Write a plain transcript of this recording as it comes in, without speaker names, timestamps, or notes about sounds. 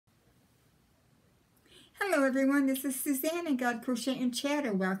Hello everyone, this is Suzanne and Crochet and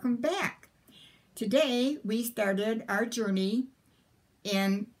Chatter. Welcome back. Today we started our journey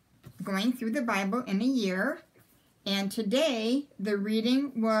in going through the Bible in a year. And today the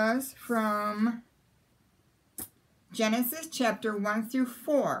reading was from Genesis chapter 1 through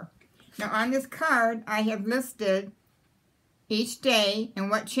 4. Now on this card I have listed each day and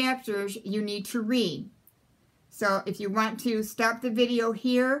what chapters you need to read. So if you want to stop the video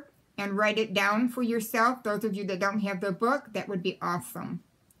here and write it down for yourself, those of you that don't have the book, that would be awesome.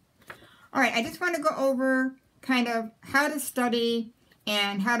 Alright, I just want to go over kind of how to study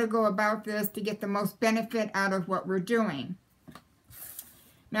and how to go about this to get the most benefit out of what we're doing.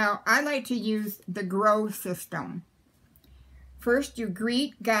 Now, I like to use the GROW system. First, you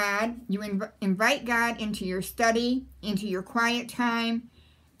greet God, you invite God into your study, into your quiet time,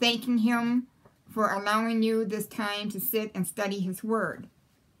 thanking Him for allowing you this time to sit and study His Word.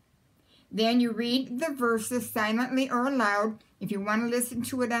 Then you read the verses silently or aloud. If you want to listen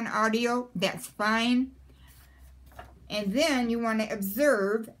to it on audio, that's fine. And then you want to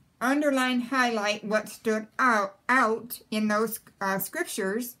observe, underline, highlight what stood out in those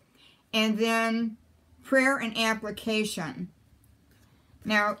scriptures, and then prayer and application.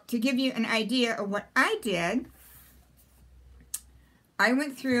 Now, to give you an idea of what I did, I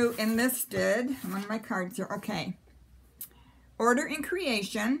went through and listed, one of my cards here, okay. Order in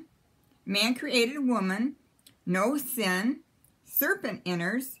creation, man created woman, no sin, serpent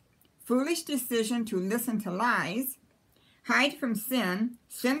enters, foolish decision to listen to lies, hide from sin,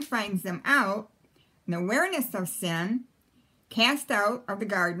 sin finds them out, an awareness of sin, cast out of the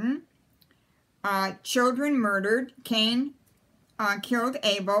garden, children murdered, Cain killed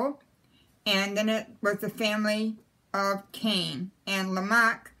Abel, and then it was the family of Cain, and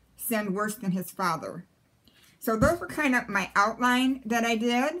Lamech sinned worse than his father. So those were kind of my outline that I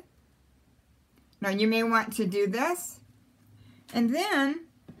did. Now you may want to do this. And then,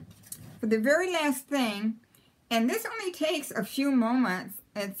 for the very last thing, and this only takes a few moments,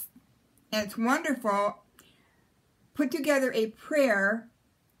 it's wonderful, put together a prayer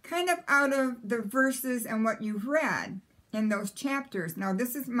kind of out of the verses and what you've read in those chapters. Now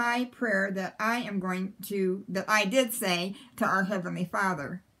this is my prayer that I did say to our Heavenly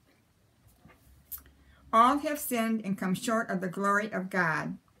Father. All have sinned and come short of the glory of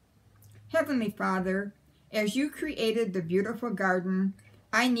God. Heavenly Father, as you created the beautiful garden,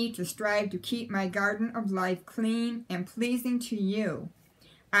 I need to strive to keep my garden of life clean and pleasing to you.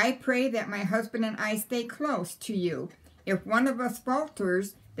 I pray that my husband and I stay close to you. If one of us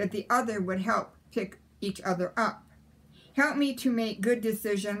falters, that the other would help pick each other up. Help me to make good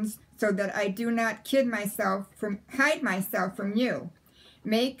decisions so that I do not hide myself from you.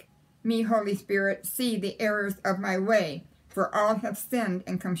 Make me, Holy Spirit, see the errors of my way, for all have sinned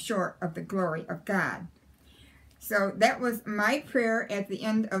and come short of the glory of God. So that was my prayer at the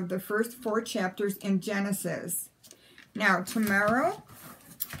end of the first 4 chapters in Genesis. Now tomorrow,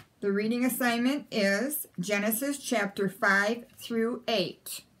 the reading assignment is Genesis chapter 5 through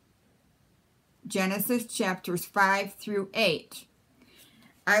 8. Genesis chapters 5 through 8.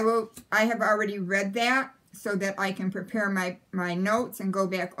 I have already read that so that I can prepare my notes and go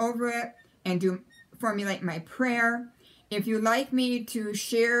back over it and formulate my prayer. If you'd like me to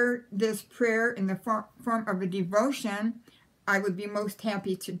share this prayer in the form of a devotion, I would be most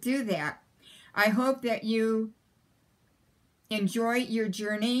happy to do that. I hope that you enjoy your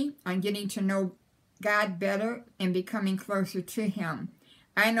journey on getting to know God better and becoming closer to Him.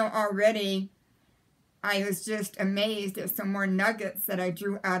 I know already I was just amazed at some more nuggets that I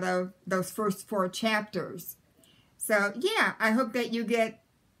drew out of those first 4 chapters. So yeah, I hope that you get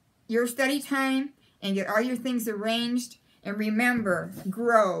your study time and get all your things arranged. And remember,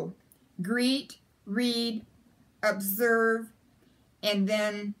 grow, greet, read, observe, and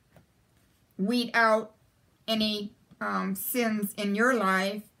then weed out any sins in your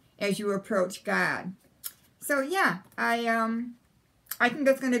life as you approach God. So yeah, I think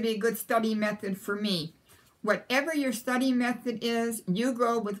that's going to be a good study method for me. Whatever your study method is, you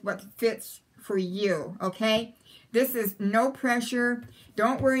go with what fits for you, okay? This is no pressure.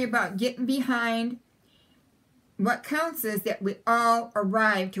 Don't worry about getting behind. What counts is that we all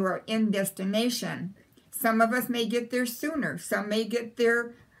arrive to our end destination. Some of us may get there sooner. Some may get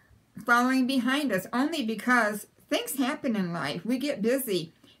there following behind us, only because things happen in life. We get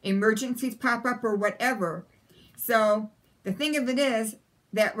busy. Emergencies pop up or whatever. So the thing of it is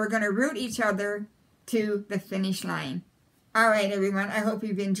that we're going to root each other to the finish line. All right, everyone. I hope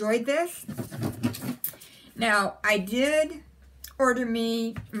you've enjoyed this. Now, I did order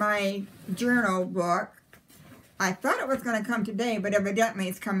me my journal book. I thought it was going to come today, but evidently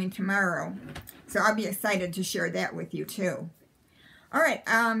it's coming tomorrow. So I'll be excited to share that with you too. All right,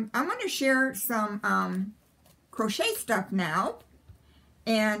 I'm going to share some crochet stuff now.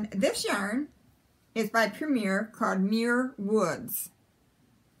 And this yarn is by Premier called Muir Woods.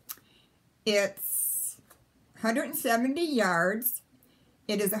 It's 170 yards.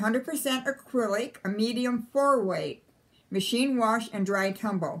 It is 100% acrylic, a medium 4-weight, machine wash and dry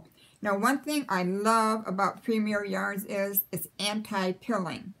tumble. Now, one thing I love about Premier yarns is it's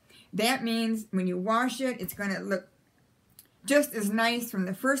anti-pilling. That means when you wash it, it's going to look just as nice from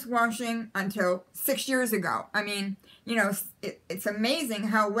the first washing until 6 years ago. I mean, you know, it's amazing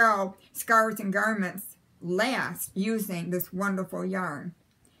how well scarves and garments last using this wonderful yarn.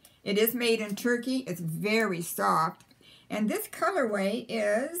 It is made in Turkey. It's very soft. And this colorway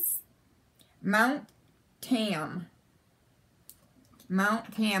is Mount Tam.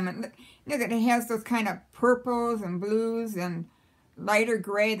 Mount Tam. And look, it has those kind of purples and blues and lighter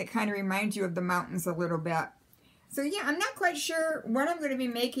gray that kind of reminds you of the mountains a little bit. So yeah, I'm not quite sure what I'm going to be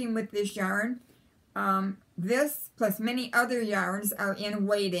making with this yarn. This plus many other yarns are in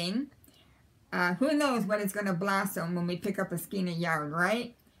waiting. Who knows when it's going to blossom when we pick up a skein of yarn,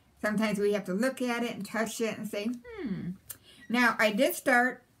 right? Sometimes we have to look at it and touch it and say, Now, I did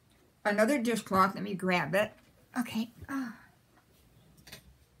start another dishcloth. Let me grab it. Okay.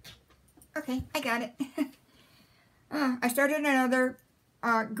 Okay, I got it. I started another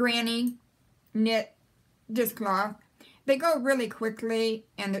granny knit dishcloth. They go really quickly,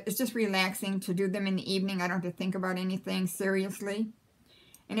 and it's just relaxing to do them in the evening. I don't have to think about anything seriously.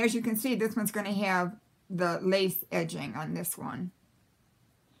 And as you can see, this one's going to have the lace edging on this one.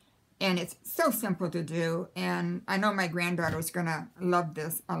 And it's so simple to do, and I know my granddaughter's going to love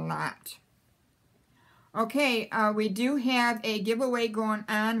this a lot. Okay, we do have a giveaway going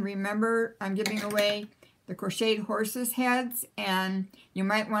on. Remember, I'm giving away the crocheted horses heads, and you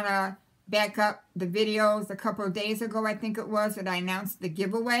might want to back up the videos a couple of days ago, I think it was, that I announced the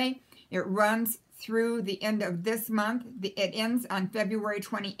giveaway. It runs through the end of this month. It ends on February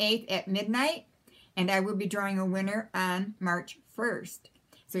 28th at midnight, and I will be drawing a winner on March 1st.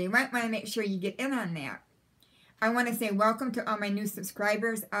 So you might want to make sure you get in on that. I want to say welcome to all my new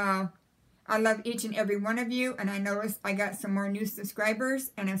subscribers. I love each and every one of you, and I noticed I got some more new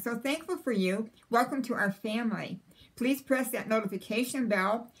subscribers, and I'm so thankful for you. Welcome to our family. Please press that notification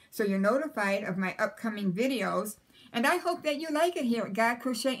bell so you're notified of my upcoming videos, and I hope that you like it here at God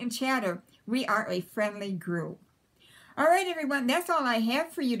Crochet and Chatter. We are a friendly group. All right, everyone, that's all I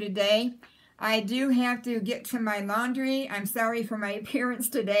have for you today. I do have to get to my laundry. I'm sorry for my appearance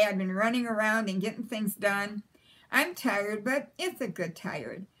today. I've been running around and getting things done. I'm tired, but it's a good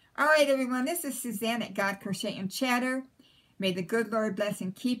tired. All right, everyone, this is Suzanne at God Crochet and Chatter. May the good Lord bless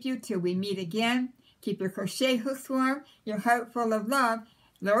and keep you till we meet again. Keep your crochet hooks warm, your heart full of love.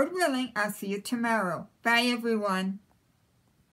 Lord willing, I'll see you tomorrow. Bye, everyone.